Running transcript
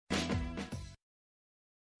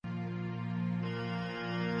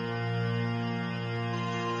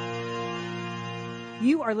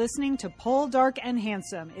You are listening to Pole Dark and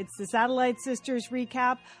Handsome. It's the Satellite Sisters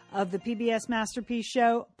recap of the PBS Masterpiece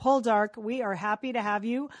show, Pole Dark. We are happy to have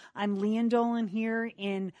you. I'm Leanne Dolan here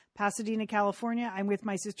in Pasadena, California. I'm with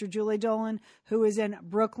my sister Julie Dolan, who is in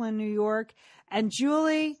Brooklyn, New York. And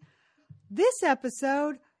Julie, this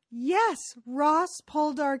episode, yes, Ross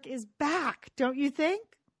Poldark is back, don't you think?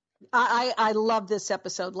 I love this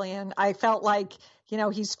episode, Leanne. I felt like,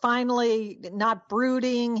 he's finally not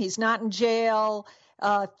brooding. He's not in jail.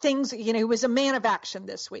 He was a man of action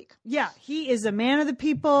this week. Yeah, he is a man of the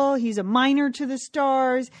people. He's a miner to the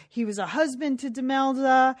stars. He was a husband to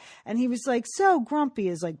Demelza. And he was like so grumpy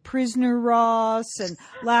as like prisoner Ross. And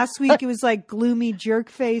last week it was like gloomy jerk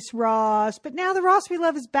face Ross. But now the Ross we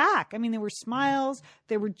love is back. I mean, there were smiles.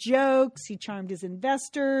 There were jokes. He charmed his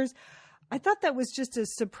investors. I thought that was just a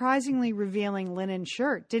surprisingly revealing linen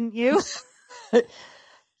shirt, didn't you?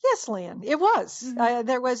 Yes, Leanne, it was. Mm-hmm.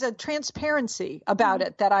 There was a transparency about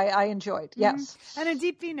it that I enjoyed. Yes. Mm-hmm. And a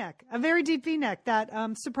deep V-neck, a very deep V-neck that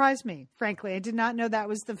surprised me, frankly. I did not know that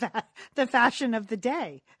was the fashion of the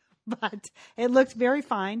day, but it looked very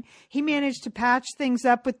fine. He managed to patch things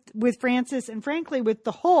up with Francis and, frankly, with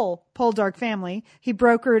the whole Poldark family. He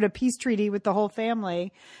brokered a peace treaty with the whole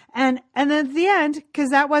family. And then at the end, because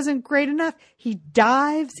that wasn't great enough, he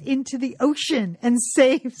dives into the ocean and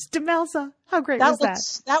saves Demelza. How great was that?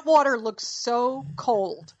 That water looked so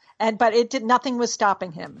cold. But nothing was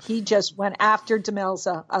stopping him. He just went after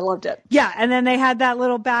Demelza. I loved it. Yeah. And then they had that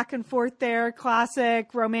little back and forth there.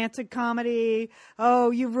 Classic romantic comedy.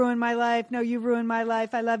 Oh, you ruined my life. No, you ruined my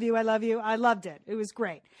life. I love you. I love you. I loved it. It was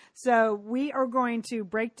great. So we are going to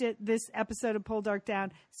break this episode of Poldark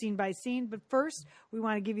down scene by scene. But first, we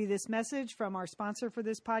want to give you this message from our sponsor for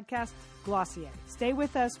this podcast, Glossier. Stay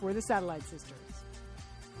with us. We're the Satellite Sisters.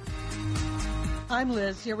 I'm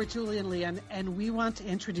Liz, here with Julie and Leanne, and we want to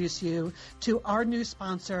introduce you to our new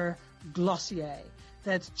sponsor, Glossier.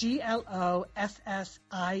 That's Glossier.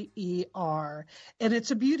 And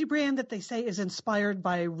it's a beauty brand that they say is inspired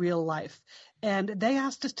by real life. And they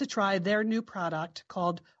asked us to try their new product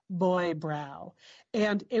called Boy Brow.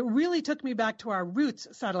 And it really took me back to our roots,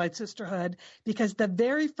 Satellite Sisterhood, because the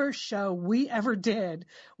very first show we ever did,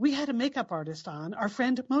 we had a makeup artist on, our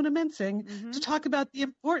friend Mona Mensing, to talk about the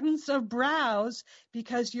importance of brows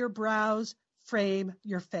because your brows frame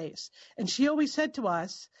your face. And she always said to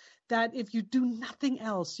us that if you do nothing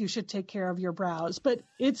else, you should take care of your brows. But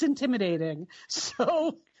it's intimidating.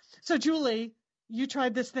 So Julie, you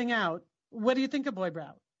tried this thing out. What do you think of Boy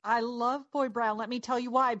Brow? I love Boy Brow. Let me tell you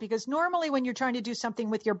why. Because normally when you're trying to do something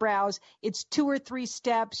with your brows, it's 2 or 3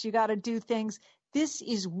 steps. You got to do things. This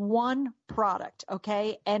is one product,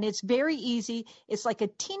 okay? And it's very easy. It's like a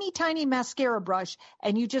teeny tiny mascara brush,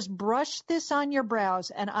 and you just brush this on your brows.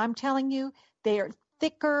 And I'm telling you, they are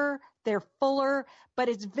thicker, they're fuller, but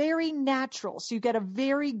it's very natural. So you get a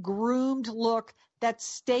very groomed look that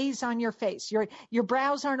stays on your face. Your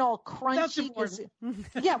brows aren't all crunchy. That's important.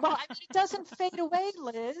 Yeah, well, it doesn't fade away,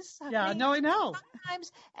 Liz. I know.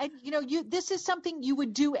 Sometimes, and this is something you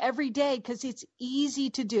would do every day because it's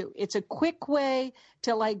easy to do. It's a quick way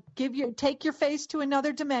to take your face to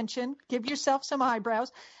another dimension, give yourself some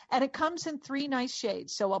eyebrows, and it comes in 3 nice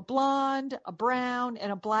shades. So a blonde, a brown,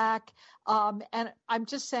 and a black. And I'm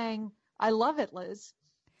just saying, I love it, Liz.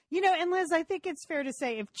 And Liz, I think it's fair to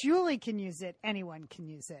say if Julie can use it, anyone can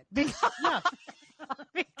use it. Because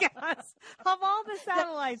of all the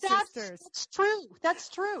Satellite Sisters. That's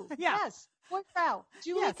true. Yeah. Yes. Boy Brow.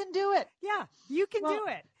 Julie can do it. Yeah, you can do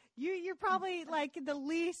it. You're probably like the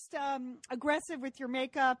least aggressive with your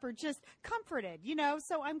makeup or just comforted,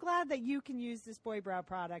 So I'm glad that you can use this Boy Brow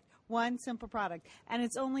product, one simple product, and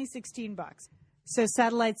it's only $16. So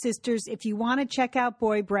Satellite Sisters, if you want to check out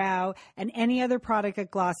Boy Brow and any other product at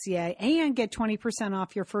Glossier and get 20%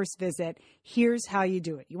 off your first visit, here's how you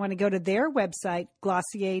do it. You want to go to their website,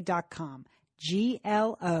 Glossier.com,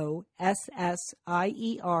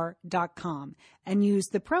 Glossier.com, and use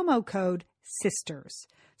the promo code SISTERS.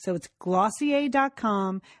 So it's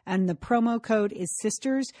Glossier.com, and the promo code is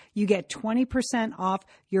SISTERS. You get 20% off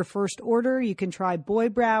your first order. You can try Boy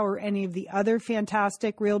Brow or any of the other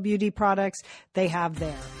fantastic Real Beauty products they have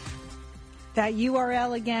there. That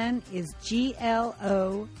URL again is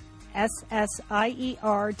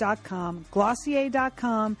Glossier.com,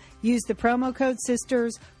 Glossier.com. Use the promo code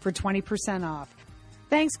SISTERS for 20% off.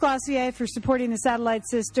 Thanks, Glossier, for supporting the Satellite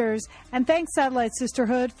Sisters, and thanks, Satellite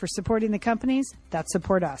Sisterhood, for supporting the companies that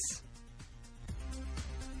support us.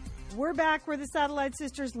 We're back. We're the Satellite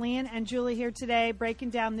Sisters, Lian and Julie, here today, breaking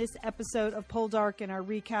down this episode of Poldark in our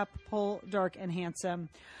recap, Poldark and Handsome.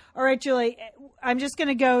 All right, Julie, I'm just going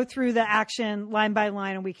to go through the action line by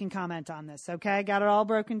line, and we can comment on this, okay? Got it all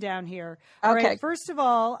broken down here. All right, first of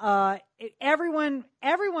all, everyone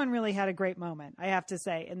really had a great moment, I have to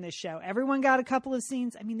say, in this show. Everyone got a couple of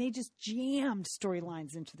scenes. I mean, they just jammed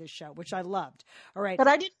storylines into this show, which I loved. All right. But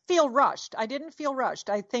I didn't feel rushed.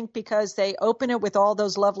 I think because they open it with all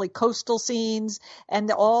those lovely coastal scenes,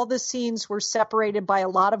 and all the scenes were separated by a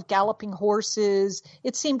lot of galloping horses.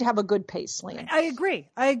 It seemed to have a good pace, Lian. I agree.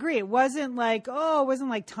 It wasn't like,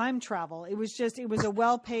 time travel. It was a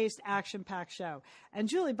well-paced, action-packed show. And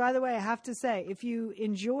Julie, by the way, I have to say, if you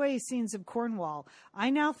enjoy scenes of Cornwall, I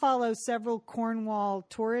now follow several Cornwall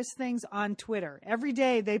tourist things on Twitter. Every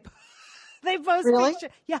day they post pictures.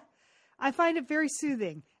 Yeah. I find it very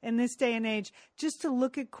soothing in this day and age just to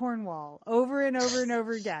look at Cornwall over and over and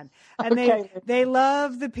over again. And they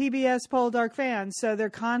love the PBS Poldark fans, so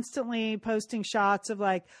they're constantly posting shots of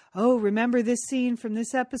like, oh, remember this scene from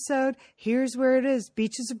this episode? Here's where it is,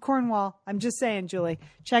 beaches of Cornwall. I'm just saying, Julie,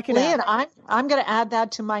 check it out. Lian, I'm going to add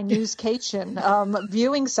that to my newscation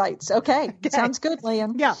viewing sites. Okay. Sounds good,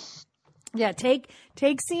 Lian. Yeah. Yeah, take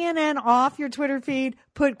CNN off your Twitter feed,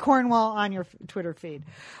 put Cornwall on your Twitter feed.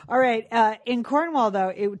 All right, in Cornwall,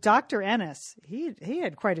 though, Dr. Ennis, he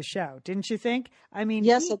had quite a show, didn't you think? I mean,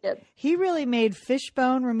 yes, it did. He really made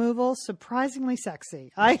fishbone removal surprisingly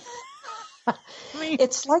sexy. I mean,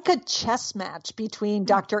 it's like a chess match between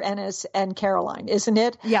Dr. Ennis and Caroline, isn't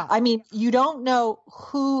it? Yeah. I mean, you don't know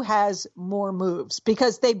who has more moves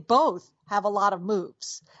because they both have a lot of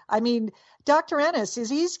moves. I mean, Dr. Ennis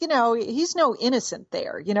he's no innocent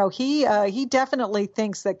there. He definitely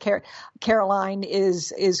thinks that Caroline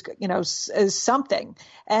is something.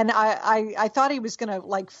 And I thought he was going to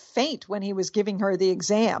like faint when he was giving her the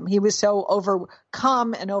exam. He was so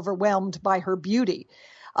overcome and overwhelmed by her beauty.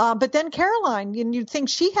 But then Caroline, you'd think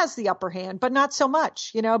she has the upper hand, but not so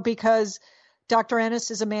much, because Dr.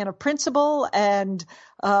 Ennis is a man of principle, and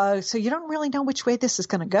so you don't really know which way this is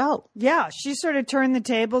going to go. Yeah, she sort of turned the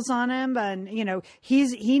tables on him, and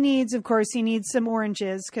he needs some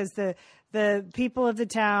oranges because the people of the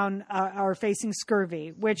town are facing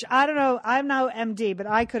scurvy, which I don't know. I'm no MD, but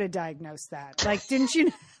I could have diagnosed that. Like, didn't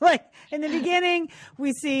you? Like in the beginning,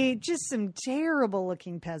 we see just some terrible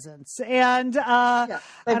looking peasants, and they've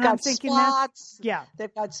got spots. Yeah,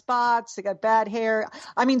 they've got spots. They got bad hair.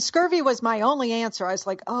 I mean, scurvy was my only answer. I was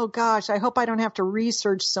like, oh gosh, I hope I don't have to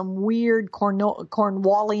research some weird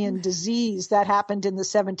Cornwallian disease that happened in the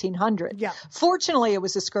 1700s. Yeah. Fortunately, it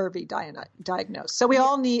was a scurvy diagnosed. So we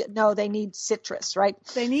all know they need citrus, right?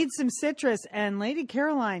 They need some citrus, and Lady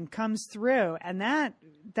Caroline comes through, and that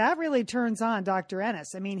really turns on Dr.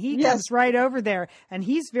 Ennis. I mean, he comes right over there, and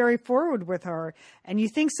he's very forward with her, and you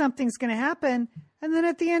think something's going to happen, and then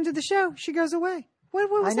at the end of the show, she goes away. What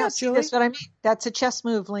was that, Julie? That's what I mean. That's a chess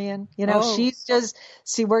move, Lian. She's just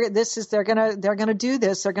where this is. They're gonna do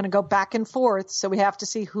this. They're gonna go back and forth. So we have to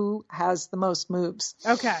see who has the most moves.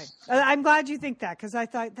 Okay, I'm glad you think that because I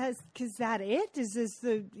thought is that it? Is this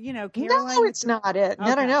the Caroline? No, it's not it.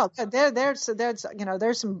 Okay. No.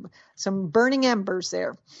 There's some burning embers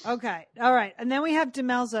there. Okay, all right, and then we have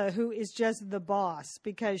Demelza, who is just the boss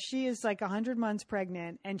because she is like 100 months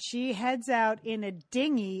pregnant, and she heads out in a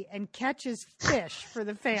dinghy and catches fish for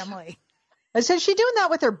the family. Is she doing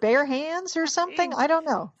that with her bare hands or something? I don't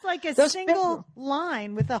know. It's like a single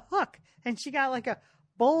line with a hook, and she got like a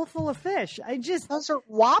bowl full of fish. Those are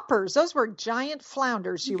whoppers. Those were giant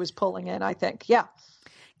flounders she was pulling in, I think. Yeah.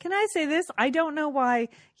 Can I say this? I don't know why,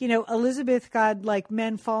 Elizabeth got like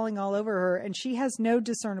men falling all over her and she has no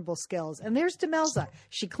discernible skills. And there's Demelza.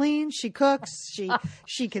 She cleans, she cooks,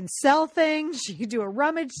 she can sell things, she can do a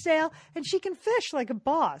rummage sale, and she can fish like a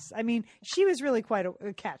boss. I mean, she was really quite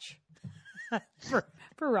a catch for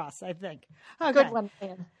Ross, I think. Okay. Good one,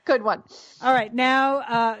 man. Good one. All right.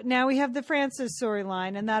 Now we have the Francis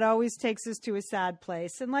storyline, and that always takes us to a sad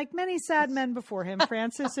place. And like many sad men before him,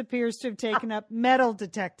 Francis appears to have taken up metal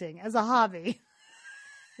detecting as a hobby.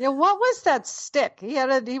 Yeah. What was that stick? He had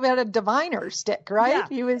a diviner stick, right? Yeah.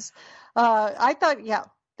 He was, I thought,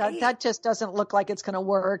 that just doesn't look like it's going to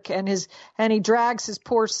work. And he drags his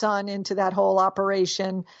poor son into that whole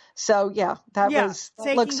operation. So yeah, that looks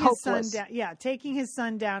hopeless. Taking his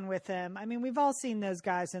son down with him. I mean, we've all seen those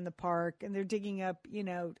guys in the park, and they're digging up,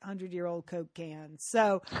 100-year-old Coke cans.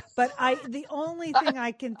 So, but the only thing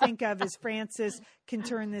I can think of is Francis can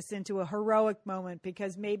turn this into a heroic moment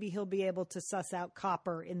because maybe he'll be able to suss out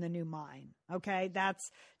copper in the new mine. Okay,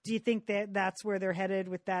 do you think that's where they're headed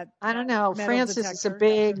with that? I don't know. Francis detector? Is a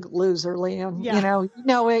big loser, Liam. Yeah. You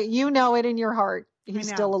know it in your heart. He's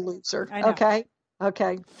still a loser. I know.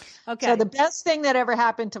 Okay. So the best thing that ever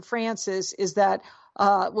happened to Francis is that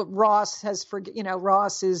Ross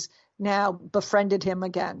is now befriended him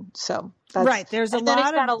again. So that's right. There's and a then lot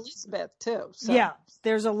he's got of Elizabeth too. So. Yeah.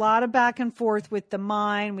 There's a lot of back and forth with the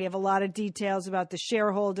mine. We have a lot of details about the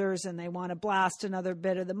shareholders, and they want to blast another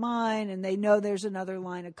bit of the mine, and they know there's another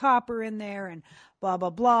line of copper in there, and blah, blah,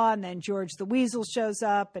 blah. And then George the Weasel shows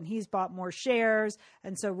up, and he's bought more shares.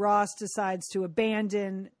 And so Ross decides to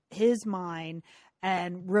abandon his mine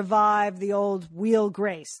and revive the old Wheel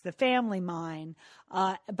Grace, the family mine.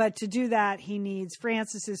 But to do that, he needs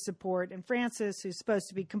Francis's support. And Francis, who's supposed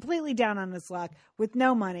to be completely down on his luck with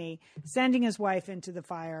no money, sending his wife into the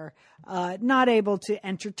fire, not able to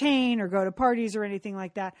entertain or go to parties or anything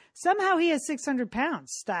like that. Somehow he has 600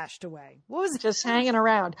 pounds stashed away. What was it? Just hanging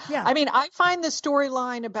around. Yeah. I mean, I find the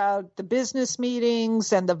storyline about the business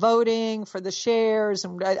meetings and the voting for the shares,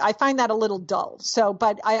 and I find that a little dull. So,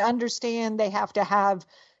 but I understand they have to have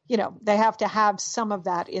some of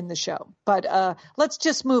that in the show. But let's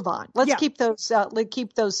just move on. Let's keep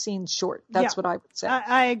those scenes short. That's what I would say.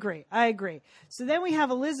 I agree. So then we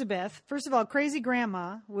have Elizabeth. First of all, crazy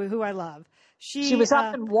grandma, who I love. She was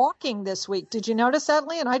up and walking this week. Did you notice that,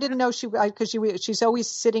 Lee? And I didn't know because she's always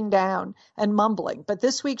sitting down and mumbling. But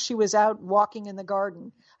this week she was out walking in the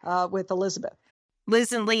garden with Elizabeth.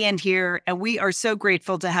 Liz and Leanne here, and we are so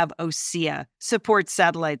grateful to have OSEA support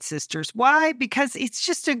Satellite Sisters. Why? Because it's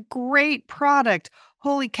just a great product.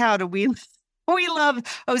 Holy cow, do we love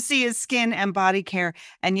OSEA's skin and body care.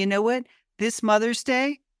 And you know what? This Mother's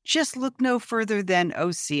Day, just look no further than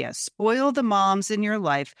OSEA. Spoil the moms in your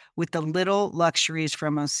life with the little luxuries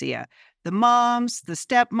from OSEA. The moms, the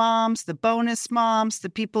stepmoms, the bonus moms,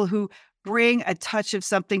 the people who bring a touch of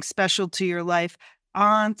something special to your life.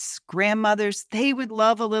 Aunts, grandmothers, they would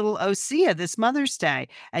love a little OSEA this Mother's Day.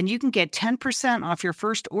 And you can get 10% off your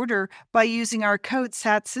first order by using our code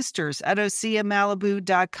SATSisters at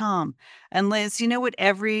OSEAMalibu.com. And Liz, you know what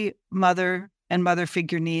every mother and mother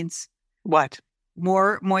figure needs? What?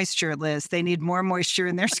 More moisture, Liz. They need more moisture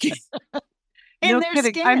in their skin. No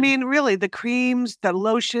kidding. I mean, really, the creams, the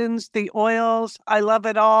lotions, the oils, I love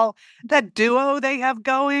it all. That duo they have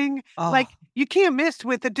going, you can't miss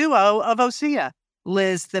with the duo of OSEA.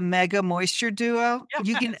 Liz, the Mega Moisture Duo.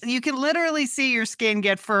 Yes. You can literally see your skin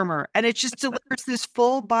get firmer, and it just delivers this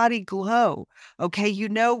full body glow. Okay,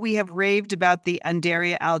 we have raved about the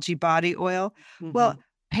Undaria Algae Body Oil. Mm-hmm. Well,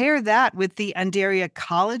 pair that with the Undaria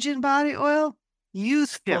Collagen Body Oil.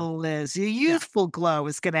 Youthful, Liz. Your youthful glow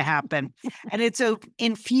is going to happen. And it's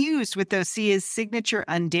infused with OSEA's signature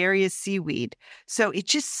Undaria seaweed. So it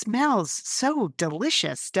just smells so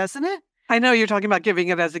delicious, doesn't it? I know you're talking about giving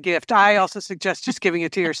it as a gift. I also suggest just giving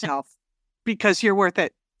it to yourself because you're worth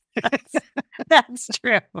it. That's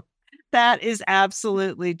true. That is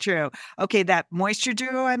absolutely true. Okay, that Moisture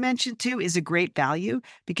Duo I mentioned too is a great value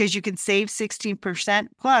because you can save 16%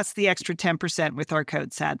 plus the extra 10% with our code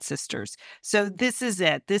SADSisters. So this is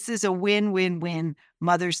it. This is a win-win-win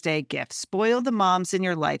Mother's Day gift. Spoil the moms in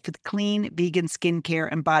your life with clean vegan skincare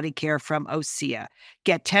and body care from OSEA.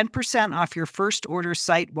 Get 10% off your first order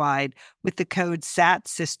site-wide with the code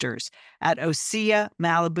SATSisters at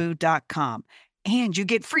OSEAMalibu.com. And you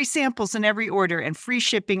get free samples in every order and free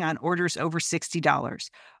shipping on orders over $60.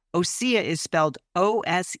 OSEA is spelled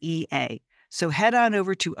OSEA. So head on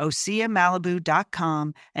over to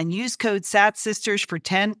OSEAMalibu.com and use code SATSisters for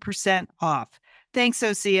 10% off. Thanks,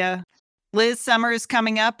 OSEA. Liz, summer is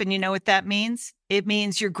coming up, and you know what that means? It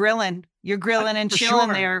means you're grilling. You're grilling and chilling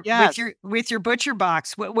there with your butcher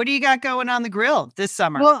box. What do you got going on the grill this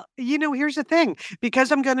summer? Well, here's the thing.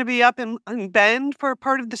 Because I'm going to be up in Bend for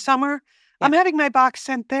part of the summer, I'm having my box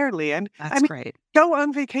sent there, Leanne. That's great. Go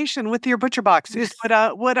on vacation with your butcher box is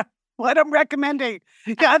what I'm recommending.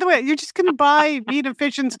 Yeah, other way, you're just going to buy meat and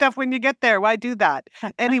fish and stuff when you get there. Why do that?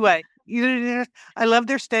 Anyway, I love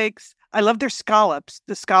their steaks. I love their scallops.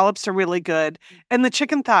 The scallops are really good. And the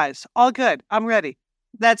chicken thighs, all good. I'm ready.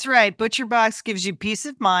 That's right. Butcher Box gives you peace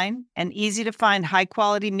of mind and easy to find high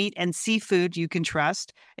quality meat and seafood you can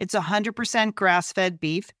trust. It's 100% grass-fed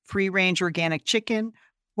beef, free-range organic chicken,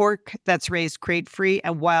 pork that's raised crate-free,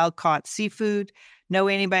 and wild-caught seafood. No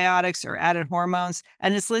antibiotics or added hormones.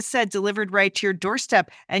 And as Liz said, delivered right to your doorstep.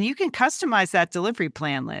 And you can customize that delivery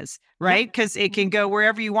plan, Liz, right? Because it can go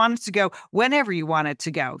wherever you want it to go, whenever you want it to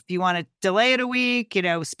go. If you want to delay it a week,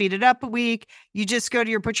 speed it up a week, you just go to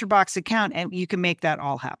your ButcherBox account and you can make that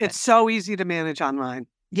all happen. It's so easy to manage online.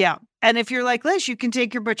 Yeah. And if you're like Liz, you can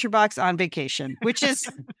take your ButcherBox on vacation, which is...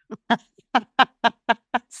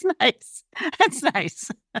 That's nice. That's nice.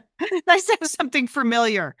 Nice to have something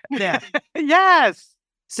familiar there. Yes.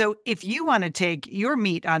 So if you want to take your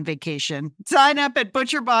meat on vacation, sign up at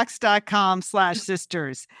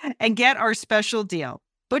butcherbox.com/sisters and get our special deal.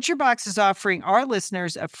 ButcherBox is offering our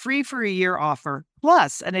listeners a free for a year offer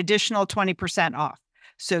plus an additional 20% off.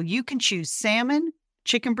 So you can choose salmon,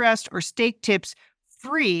 chicken breast, or steak tips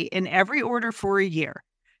free in every order for a year.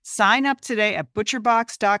 Sign up today at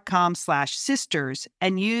butcherbox.com/sisters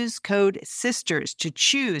and use code SISTERS to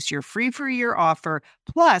choose your free for a year offer,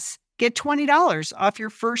 plus get $20 off your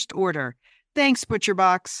first order. Thanks,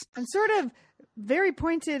 ButcherBox. And sort of very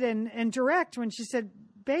pointed and direct when she said,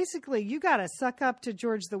 basically, you got to suck up to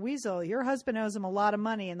George the Weasel. Your husband owes him a lot of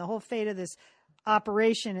money, and the whole fate of this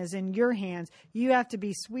operation is in your hands. You have to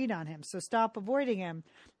be sweet on him. So stop avoiding him.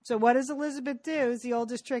 So what does Elizabeth do? Is the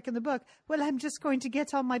oldest trick in the book. Well, I'm just going to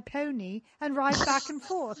get on my pony and ride back and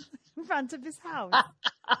forth in front of his house.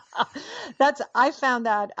 I found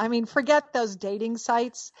that. I mean, forget those dating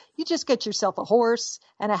sites. You just get yourself a horse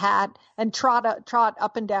and a hat and trot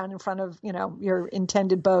up and down in front of, your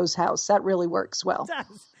intended beau's house. That really works well.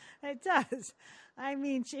 It does. I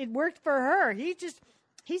mean, it worked for her. He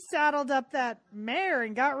saddled up that mare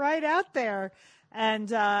and got right out there. And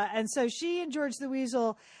so she and George the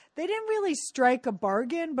Weasel, they didn't really strike a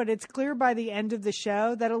bargain, but it's clear by the end of the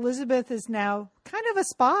show that Elizabeth is now kind of a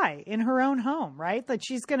spy in her own home, right? Like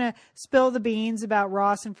she's going to spill the beans about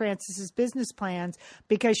Ross and Francis's business plans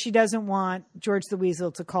because she doesn't want George the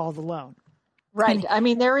Weasel to call the loan. Right. I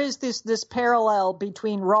mean, there is this parallel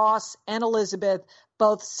between Ross and Elizabeth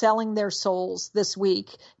both selling their souls this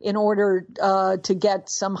week in order to get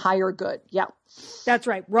some higher good. Yeah. That's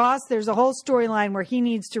right. Ross, there's a whole storyline where he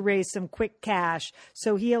needs to raise some quick cash.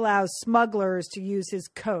 So he allows smugglers to use his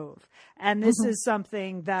cove. And this is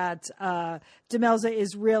something that Demelza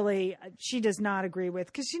is really, she does not agree with.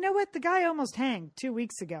 Because you know what? The guy almost hanged 2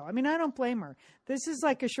 weeks ago. I mean, I don't blame her. This is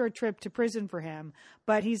like a short trip to prison for him.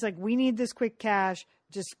 But he's like, we need this quick cash.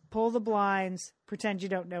 Just pull the blinds. Pretend you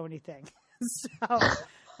don't know anything. So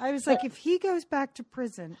I was like, if he goes back to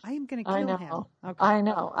prison, I am going to kill him. Okay. I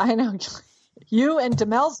know. You and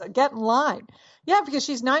Demelza get in line. Yeah, because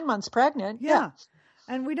she's 9 months pregnant. Yeah.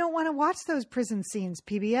 And we don't want to watch those prison scenes,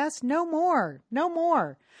 PBS. No more.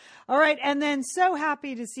 All right. And then so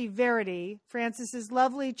happy to see Verity, Francis's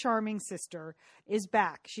lovely, charming sister, is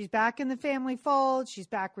back. She's back in the family fold. She's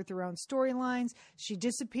back with her own storylines. She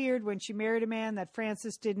disappeared when she married a man that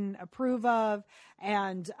Francis didn't approve of.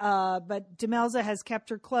 And, but Demelza has kept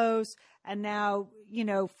her close. And now,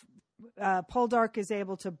 Poldark is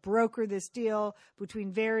able to broker this deal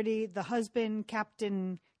between Verity, the husband,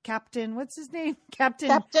 Captain, what's his name? Captain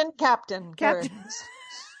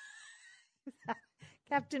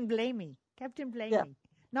Blamey. Yeah.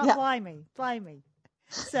 Not Blimey.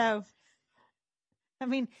 So, I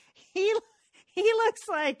mean, he looks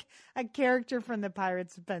like a character from the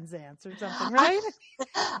Pirates of Penzance or something, right?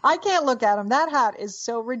 I can't look at him. That hat is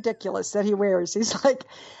so ridiculous that he wears. He's like,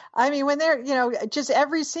 I mean, when they're, just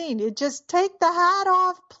every scene, you just take the hat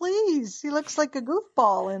off, please. He looks like a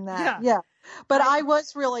goofball in that. Yeah. But I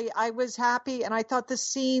was happy. And I thought I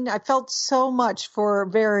felt so much for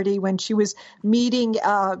Verity when she was meeting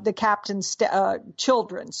the captain's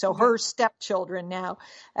children. So her stepchildren now.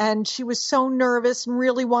 And she was so nervous and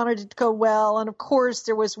really wanted it to go well. And of course,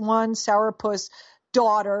 there was one sourpuss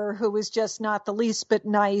daughter who was just not the least bit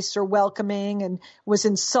nice or welcoming and was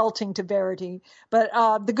insulting to Verity. But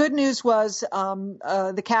the good news was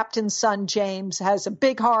the captain's son, James, has a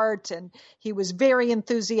big heart, and he was very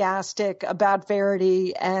enthusiastic about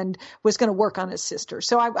Verity and was going to work on his sister.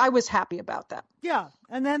 So I was happy about that. Yeah.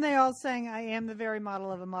 And then they all sang, I am the very model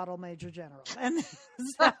of a model major general. And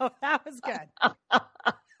so that was good.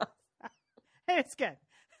 It's good.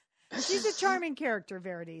 She's a charming character,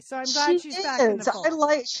 Verity. So I'm glad she's back in the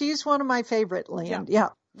fold. She's one of my favorite, Land.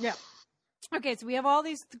 Yeah. Okay, so we have all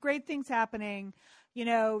these great things happening.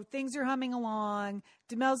 things are humming along.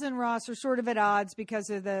 Demelza and Ross are sort of at odds because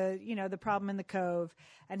of the problem in the cove.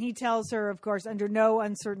 And he tells her, of course, under no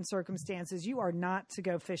uncertain circumstances, you are not to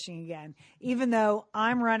go fishing again, even though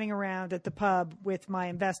I'm running around at the pub with my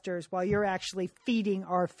investors while you're actually feeding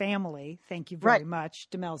our family. Thank you very much,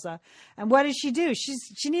 Demelza. And what does she do?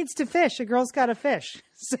 She needs to fish. A girl's got to fish.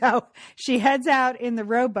 So she heads out in the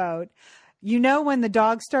rowboat. When the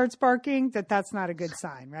dog starts barking, that's not a good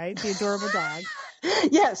sign, right? The adorable dog.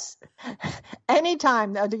 Yes.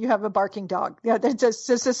 Anytime that you have a barking dog, that's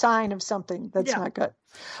just a sign of something that's not good.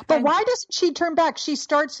 But why doesn't she turn back? She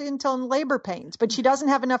starts into labor pains, but she doesn't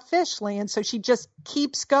have enough fish, Lian, so she just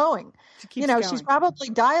keeps going. She's probably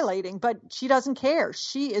dilating, but she doesn't care.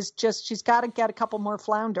 She's got to get a couple more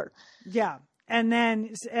flounder. Yeah. And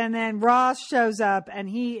then Ross shows up and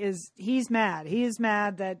he's mad. He is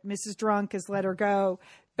mad that Mrs. Drunk has let her go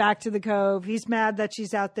back to the cove. He's mad that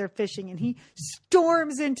she's out there fishing, and he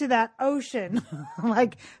storms into that ocean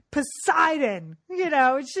like Poseidon.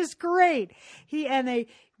 It's just great. They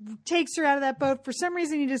takes her out of that boat. For some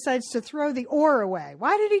reason, he decides to throw the oar away.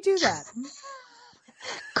 Why did he do that?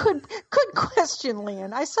 Good question,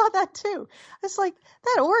 Lian. I saw that too. It's like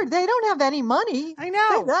that oar. They don't have any money. I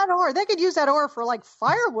know that oar. They could use that oar for like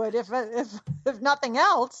firewood, if nothing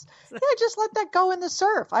else. Yeah, just let that go in the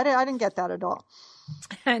surf. I didn't get that at all.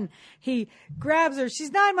 And he grabs her.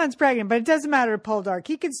 She's 9 months pregnant, but it doesn't matter to Poldark.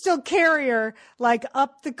 He can still carry her like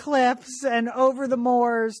up the cliffs and over the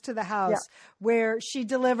moors to the house where she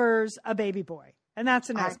delivers a baby boy. And that's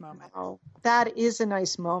a nice moment. That is a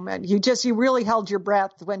nice moment. You really held your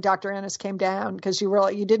breath when Dr. Ennis came down because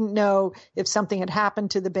you didn't know if something had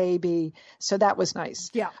happened to the baby. So that was nice.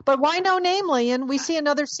 Yeah. But why no name, Lian? We see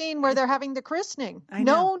another scene where they're having the christening.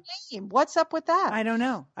 No name. What's up with that? I don't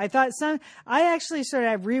know. I thought I actually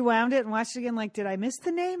I rewound it and watched it again. Like, did I miss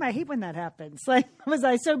the name? I hate when that happens. Like, was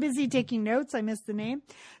I so busy taking notes I missed the name?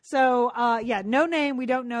 So, no name. We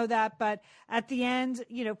don't know that. But at the end,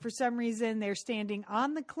 for some reason, they're standing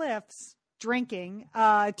on the cliffs, drinking,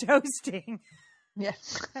 toasting.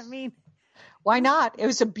 Yes. I mean, why not? It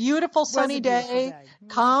was a beautiful sunny day,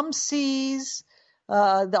 calm seas.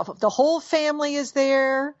 The whole family is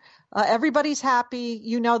there. Everybody's happy.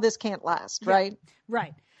 This can't last, right?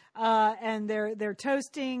 Right. And they're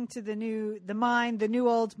toasting to the new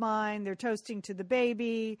old mine. They're toasting to the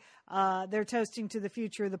baby. They're toasting to the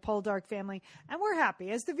future of the Poldark family. And we're happy.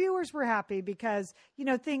 As the viewers, we're happy because,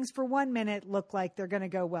 things for 1 minute look like they're going to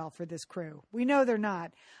go well for this crew. We know they're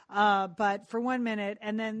not. But for 1 minute,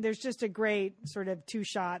 and then there's just a great sort of two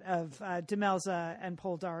shot of Demelza and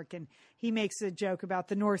Poldark. And he makes a joke about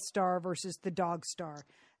the North Star versus the Dog Star.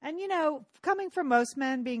 And, coming from most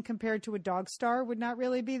men, being compared to a dog star would not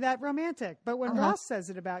really be that romantic. But when Ross says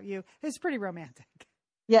it about you, it's pretty romantic.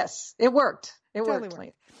 Yes, it worked. It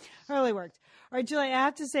totally worked. All right, Julie, I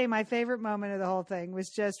have to say my favorite moment of the whole thing was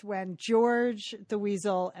just when George the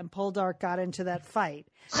Weasel and Poldark got into that fight.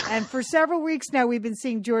 And for several weeks now, we've been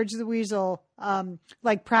seeing George the Weasel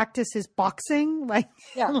practice his boxing.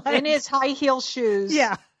 In his high heel shoes.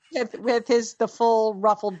 Yeah. With the full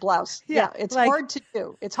ruffled blouse. Yeah, it's hard to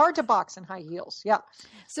do. It's hard to box in high heels. Yeah.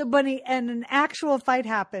 So, and an actual fight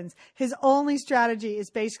happens. His only strategy is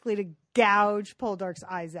basically to gouge Poldark's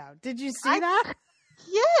eyes out. Did you see that?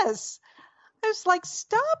 Yes. I was like,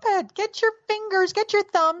 stop it. Get your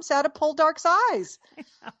thumbs out of Poldark's eyes.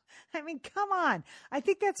 I mean, come on. I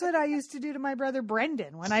think that's what I used to do to my brother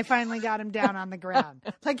Brendan when I finally got him down on the ground.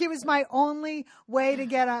 Like, it was my only way to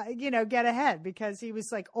get ahead because he was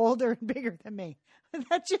like older and bigger than me.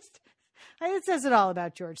 It says it all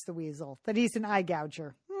about George the Weasel, that he's an eye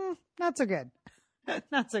gouger. Not so good.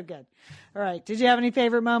 Not so good. All right. Did you have any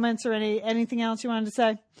favorite moments or anything else you wanted to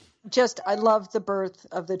say? I love the birth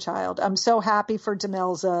of the child. I'm so happy for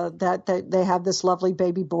Demelza that they have this lovely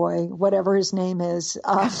baby boy, whatever his name is.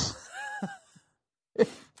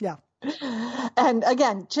 Yeah. And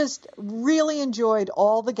again, just really enjoyed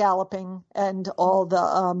all the galloping and all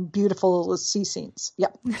the beautiful sea scenes.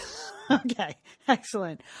 Yep. Okay.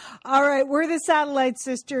 Excellent. All right. We're the Satellite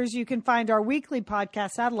Sisters. You can find our weekly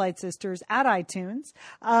podcast, Satellite Sisters, at iTunes.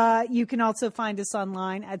 You can also find us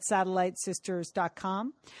online at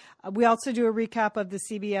satellitesisters.com. We also do a recap of the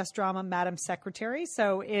CBS drama Madam Secretary.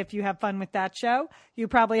 So if you have fun with that show, you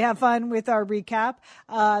probably have fun with our recap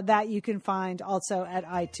that you can find also at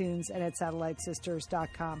iTunes and at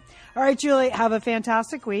satellitesisters.com. All right, Julie, have a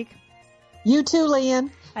fantastic week. You too,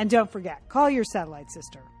 Lian. And don't forget, call your satellite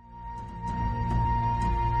sister.